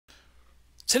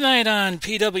Tonight on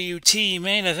PWT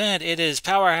Main Event, it is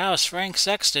Powerhouse Frank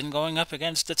Sexton going up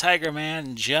against the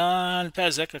Tigerman John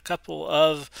Pesek, a couple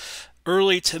of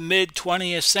early to mid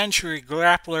 20th century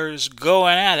grapplers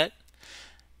going at it.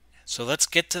 So let's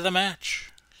get to the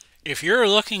match. If you're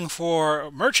looking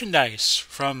for merchandise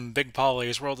from Big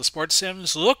Paulie's World of Sports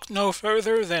Sims, look no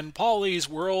further than Paulie's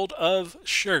World of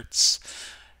Shirts.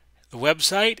 The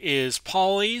website is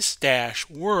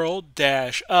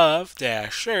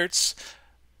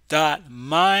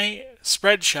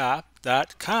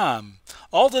paulies-world-of-shirts.myspreadshop.com.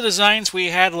 All the designs we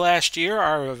had last year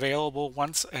are available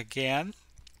once again,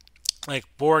 like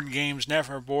Board Games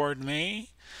Never Bored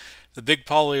Me, the Big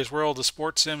Paulie's World of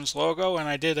Sports Sims logo, and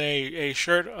I did a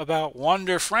shirt about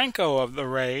Wander Franco of the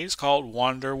Rays called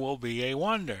Wander Will Be a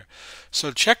Wonder.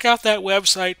 So check out that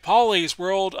website, Paulie's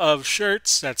World of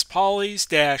Shirts. That's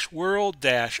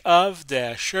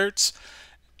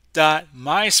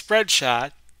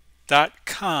paulies-world-of-shirts.myspreadshop.com.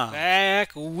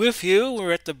 Back with you.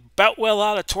 We're at the Boutwell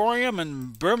Auditorium in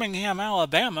Birmingham,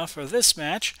 Alabama for this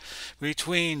match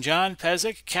between John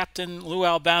Pesek, Captain Lou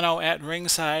Albano at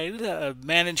ringside,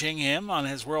 managing him on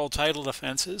his world title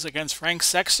defenses, against Frank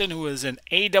Sexton, who is an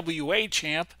AWA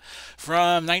champ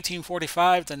from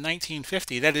 1945 to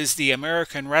 1950. That is the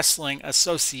American Wrestling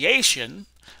Association.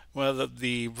 Well,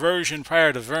 the version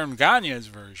prior to Vern Gagne's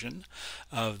version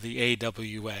of the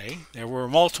AWA. There were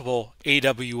multiple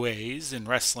AWAs in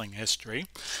wrestling history.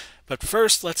 But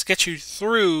first, let's get you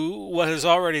through what has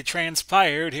already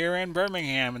transpired here in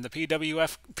Birmingham in the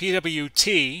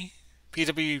PWT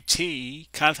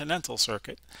Continental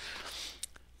Circuit.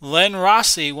 Len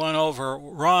Rossi won over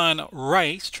Ron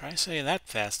Wright. Try to say that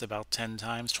fast about 10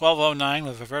 times. 12:09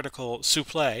 with a vertical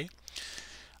suplex.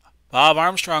 Bob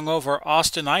Armstrong over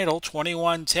Austin Idol,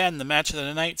 21-10, the match of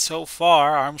the night so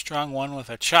far. Armstrong won with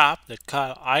a chop that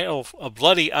caught a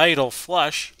bloody Idol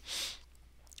flush.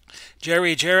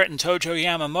 Jerry Jarrett and Tojo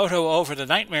Yamamoto over the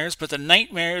Nightmares, but the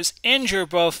Nightmares injure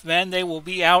both men. They will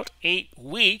be out 8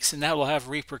 weeks, and that will have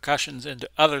repercussions into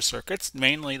other circuits,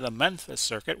 mainly the Memphis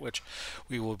circuit, which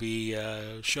we will be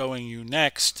showing you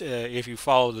next if you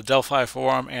follow the Delphi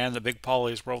Forum and the Big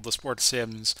Paulie's World of Sports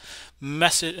Sims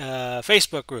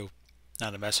Facebook group.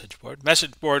 Not a message board.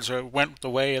 Message boards went the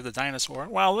way of the dinosaur.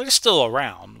 Well, they're still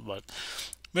around, but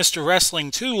Mr. Wrestling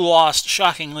 2 lost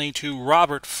shockingly to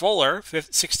Robert Fuller,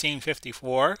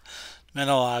 1654,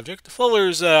 mental object. The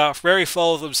Fullers very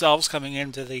full of themselves coming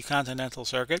into the Continental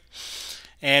Circuit.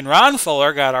 And Ron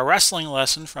Fuller got a wrestling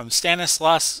lesson from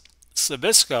Stanislaus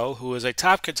Sabisco, who is a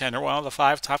top contender, one of the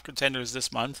 5 top contenders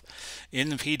this month in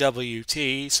the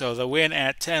PWT. So the win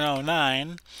at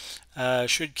 10:09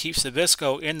 should keep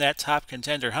Sabisco in that top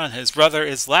contender hunt. His brother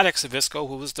is Ladek Sabisco,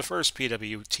 who was the first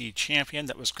PWT champion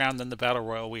that was crowned in the Battle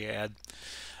Royal we had,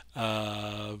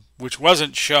 which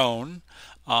wasn't shown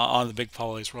on the Big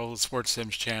Paulie's World of Sports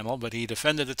Sims channel, but he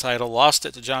defended the title, lost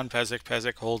it to John Pesek.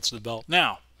 Pesek holds the belt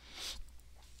now.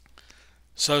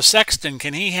 So Sexton,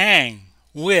 can he hang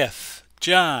with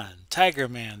John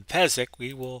Tigerman Pesek?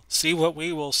 We will see what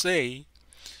we will see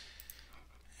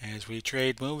as we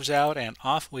trade moves out, and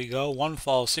off we go. One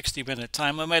fall, 60-minute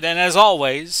time limit, and as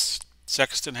always,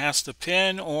 Sexton has to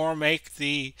pin or make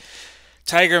the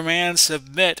Tigerman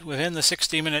submit within the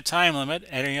 60-minute time limit.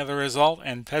 Any other result,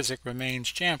 and Pesek remains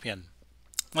champion,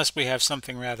 unless we have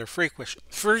something rather freakish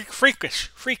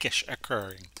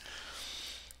occurring.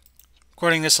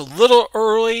 Recording this a little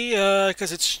early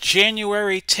because it's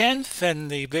January 10th and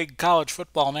the big college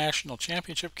football national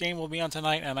championship game will be on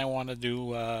tonight, and I want to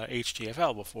do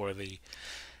HTFL before the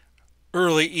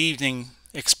early evening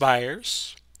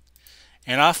expires.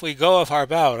 And off we go with our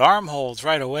bout. Arm holds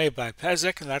right away by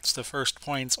Pesek, and that's the first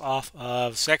points off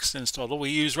of Sexton's total. We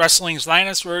use Wrestling's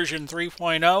Linus version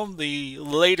 3.0, the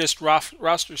latest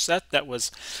roster set that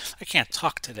was, I can't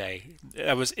talk today,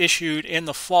 that was issued in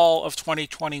the fall of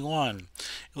 2021.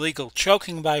 Illegal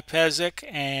choking by Pesek,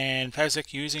 and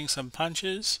Pesek using some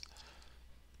punches.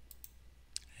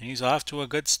 And he's off to a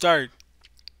good start.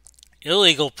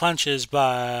 Illegal punches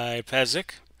by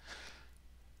Pesek.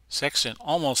 Sexton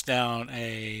almost down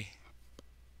a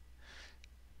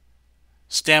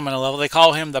stamina level. They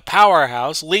call him the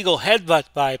Powerhouse. Legal headbutt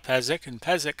by Pesek, and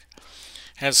Pesek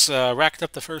has racked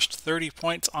up the first 30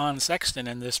 points on Sexton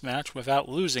in this match without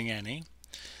losing any.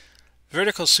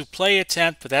 Vertical suplex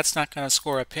attempt, but that's not going to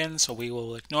score a pin, so we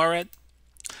will ignore it.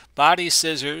 Body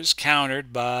scissors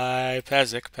countered by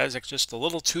Pesek. Pesek just a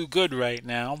little too good right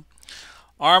now.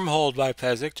 Arm hold by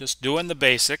Pesek, just doing the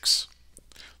basics.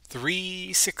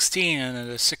 3:16 in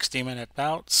a 60-minute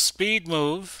bout. Speed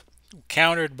move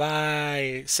countered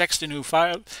by Sexton, who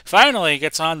finally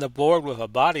gets on the board with a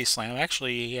body slam.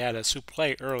 Actually, he had a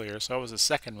suplex earlier, so it was the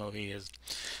second move he has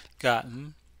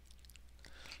gotten.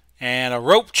 And a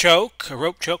rope choke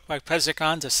by Pesek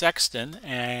onto Sexton,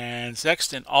 and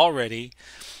Sexton already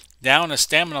down a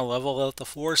stamina level at the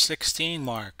 416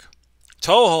 mark.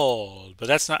 Toe hold, but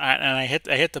that's not. And I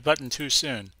hit the button too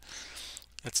soon.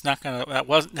 That's not gonna. That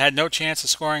wasn't had no chance of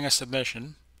scoring a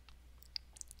submission.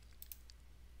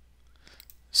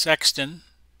 Sexton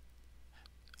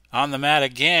on the mat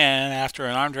again after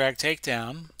an arm drag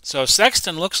takedown. So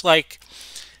Sexton looks like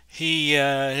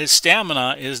his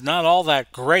stamina is not all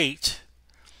that great,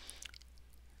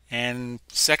 and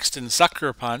Sexton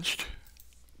sucker punched.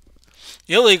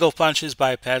 Illegal punches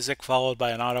by Pesek, followed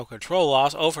by an auto control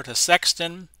loss over to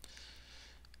Sexton,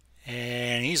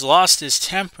 and he's lost his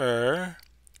temper.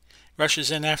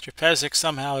 Rushes in after Pesek,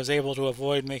 somehow is able to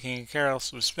avoid making a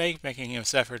careless mistake, making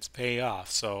his efforts pay off.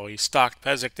 So he stalked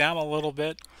Pesek down a little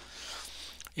bit.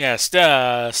 Yes,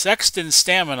 Sexton's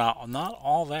stamina, not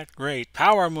all that great.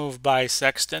 Power move by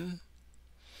Sexton.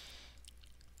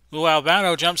 Lou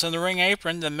Albano jumps in the ring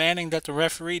apron, demanding that the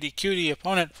referee DQ the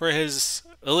opponent for his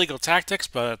illegal tactics,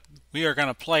 but we are going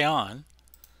to play on.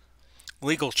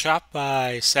 Legal chop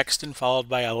by Sexton, followed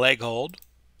by a leg hold.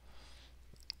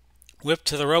 Whip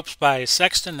to the ropes by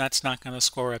Sexton, that's not going to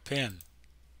score a pin.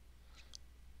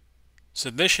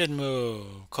 Submission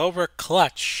move, Cobra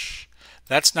Clutch.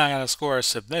 That's not going to score a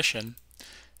submission.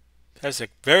 Pesek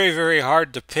very, very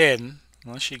hard to pin,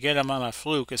 unless you get him on a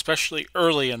fluke, especially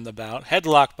early in the bout.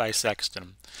 Headlock by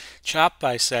Sexton. Chop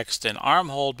by Sexton. Arm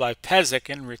hold by Pesek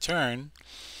in return.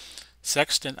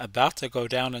 Sexton about to go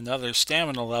down another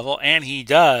stamina level, and he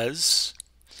does.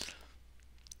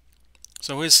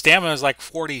 So his stamina is like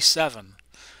 47.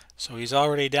 So he's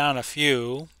already down a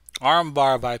few. Arm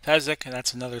bar by Pesek, and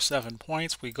that's another 7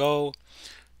 points. We go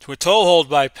to a toe hold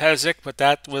by Pesek, but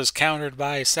that was countered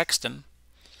by Sexton.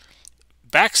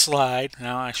 Backslide.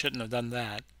 No, I shouldn't have done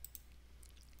that.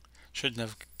 Shouldn't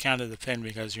have counted the pin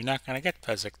because you're not going to get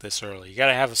Pesek this early. You got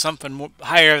to have something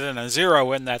higher than a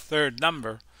 0 in that third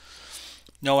number.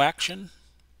 No action.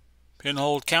 Pin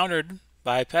hold countered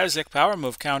by Pesek. Power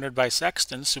move countered by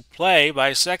Sexton. Suplex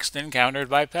by Sexton countered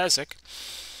by Pesek.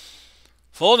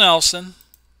 Full Nelson.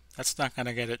 That's not going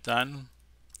to get it done.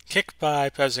 Kick by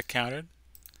Pesek countered.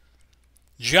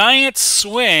 Giant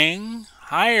swing.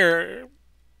 Higher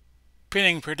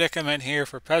pinning predicament here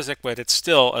for Pesek, but it's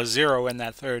still a 0 in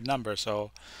that third number. So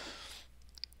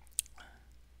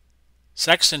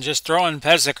Sexton just throwing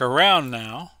Pesek around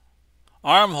now.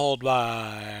 Arm hold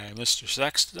by Mr.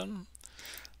 Sexton.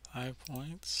 5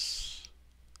 points.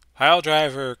 Pile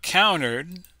driver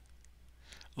countered.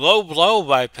 Low blow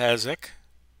by Pesek.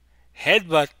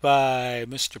 Headbutt by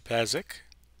Mr. Pesek.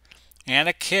 And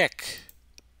a kick.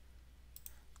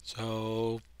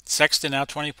 So Sexton now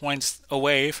 20 points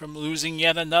away from losing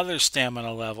yet another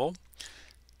stamina level.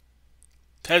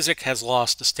 Pesek has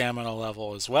lost a stamina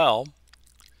level as well.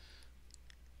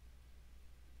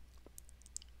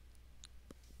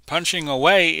 Punching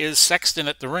away is Sexton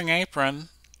at the ring apron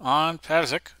on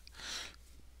Pesek.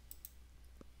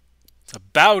 It's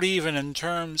about even in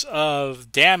terms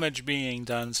of damage being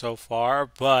done so far,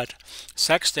 but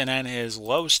Sexton and his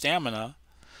low stamina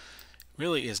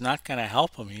really is not going to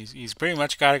help him. He's pretty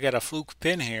much got to get a fluke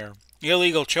pin here.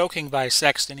 Illegal choking by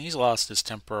Sexton. He's lost his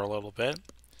temper a little bit.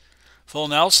 Full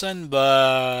Nelson,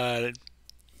 but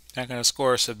not going to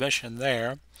score a submission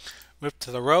there. Whip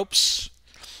to the ropes.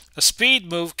 A speed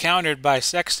move countered by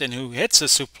Sexton, who hits a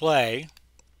suplex.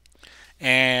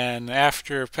 And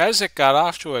after Pesek got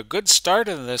off to a good start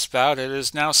in this bout, it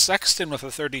is now Sexton with a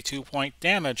 32-point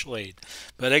damage lead.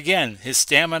 But again, his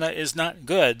stamina is not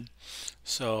good,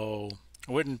 so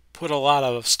I wouldn't put a lot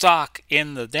of stock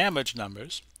in the damage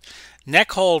numbers.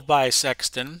 Neck hold by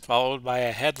Sexton, followed by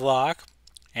a headlock.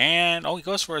 And, he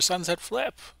goes for a sunset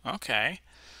flip. Okay.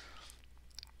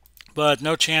 But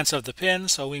no chance of the pin,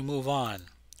 so we move on.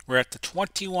 We're at the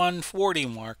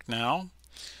 21:40 mark now.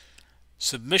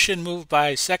 Submission move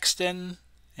by Sexton.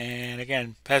 And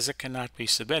again, Pesek cannot be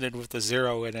submitted with the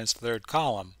 0 in his third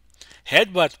column.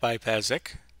 Headbutt by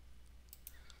Pesek.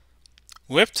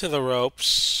 Whip to the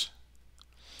ropes.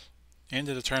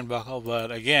 Into the turnbuckle,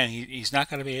 but again, he's not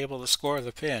going to be able to score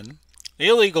the pin.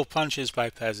 Illegal punches by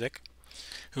Pesek,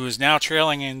 who is now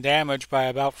trailing in damage by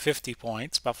about 50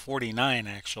 points, about 49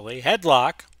 actually.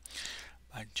 Headlock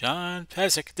by John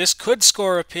Pesek. This could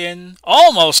score a pin.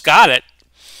 Almost got it.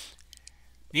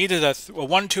 Needed a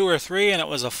 1, 2, or 3, and it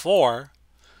was a 4.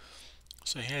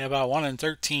 So he had about 1 in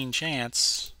 13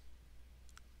 chance.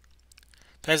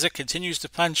 Pesek continues to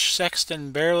punch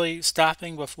Sexton, barely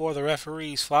stopping before the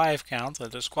referee's 5 count, a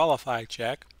disqualify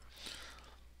check.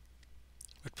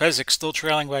 But Pesek still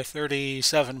trailing by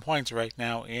 37 points right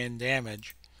now in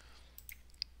damage.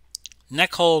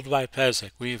 Neck hold by Pesek.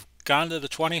 We've gone to the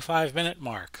 25-minute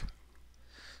mark.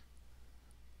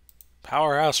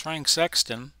 Powerhouse Frank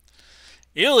Sexton.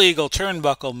 Illegal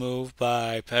turnbuckle move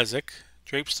by Pesek.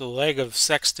 Drapes the leg of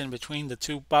Sexton between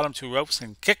the bottom two ropes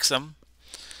and kicks him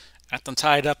at the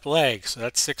tied up leg. So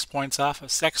that's 6 points off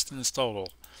of Sexton's total.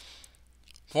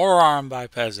 Forearm by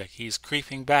Pesek. He's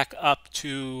creeping back up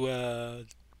to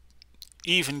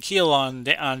even keel on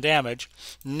damage.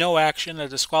 No action, a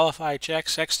disqualify check.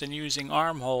 Sexton using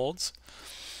arm holds.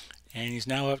 And he's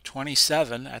now up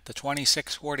 27 at the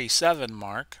 26:47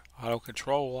 mark. Auto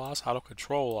control loss, auto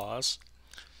control loss.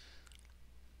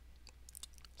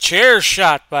 Chair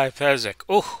shot by Pesek.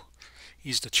 Oh,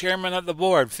 he's the chairman of the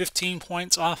board. 15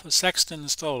 points off of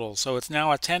Sexton's total. So it's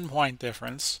now a 10-point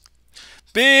difference.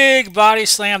 Big body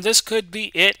slam. This could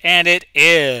be it, and it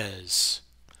is.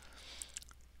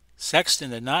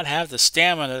 Sexton did not have the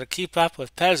stamina to keep up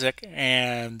with Pesek,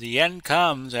 and the end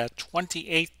comes at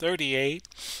 28-38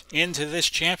 into this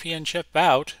championship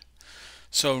bout.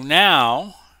 So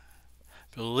now,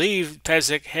 I believe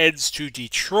Pesek heads to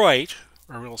Detroit,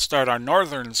 where we'll start our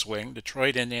northern swing.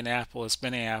 Detroit, Indianapolis,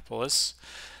 Minneapolis,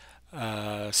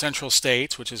 Central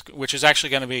States, which is actually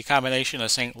going to be a combination of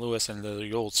St. Louis and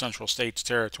the old Central States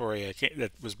territory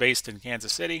that was based in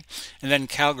Kansas City, and then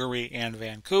Calgary and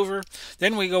Vancouver.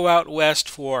 Then we go out west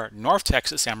for North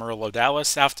Texas, Amarillo, Dallas,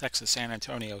 South Texas, San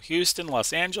Antonio, Houston,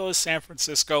 Los Angeles, San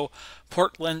Francisco,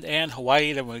 Portland, and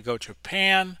Hawaii. Then we go to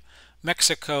Japan,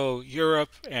 Mexico,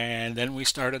 Europe, and then we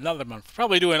start another month.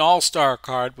 Probably do an all-star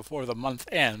card before the month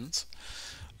ends.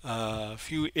 A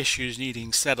few issues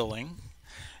needing settling.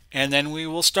 And then we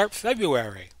will start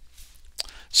February.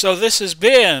 So this has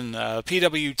been a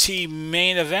PWT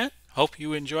main event. Hope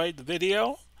you enjoyed the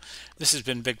video. This has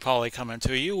been Big Paulie coming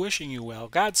to you, wishing you well.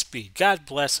 Godspeed, God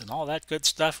bless, and all that good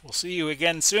stuff. We'll see you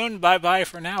again soon. Bye-bye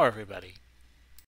for now, everybody.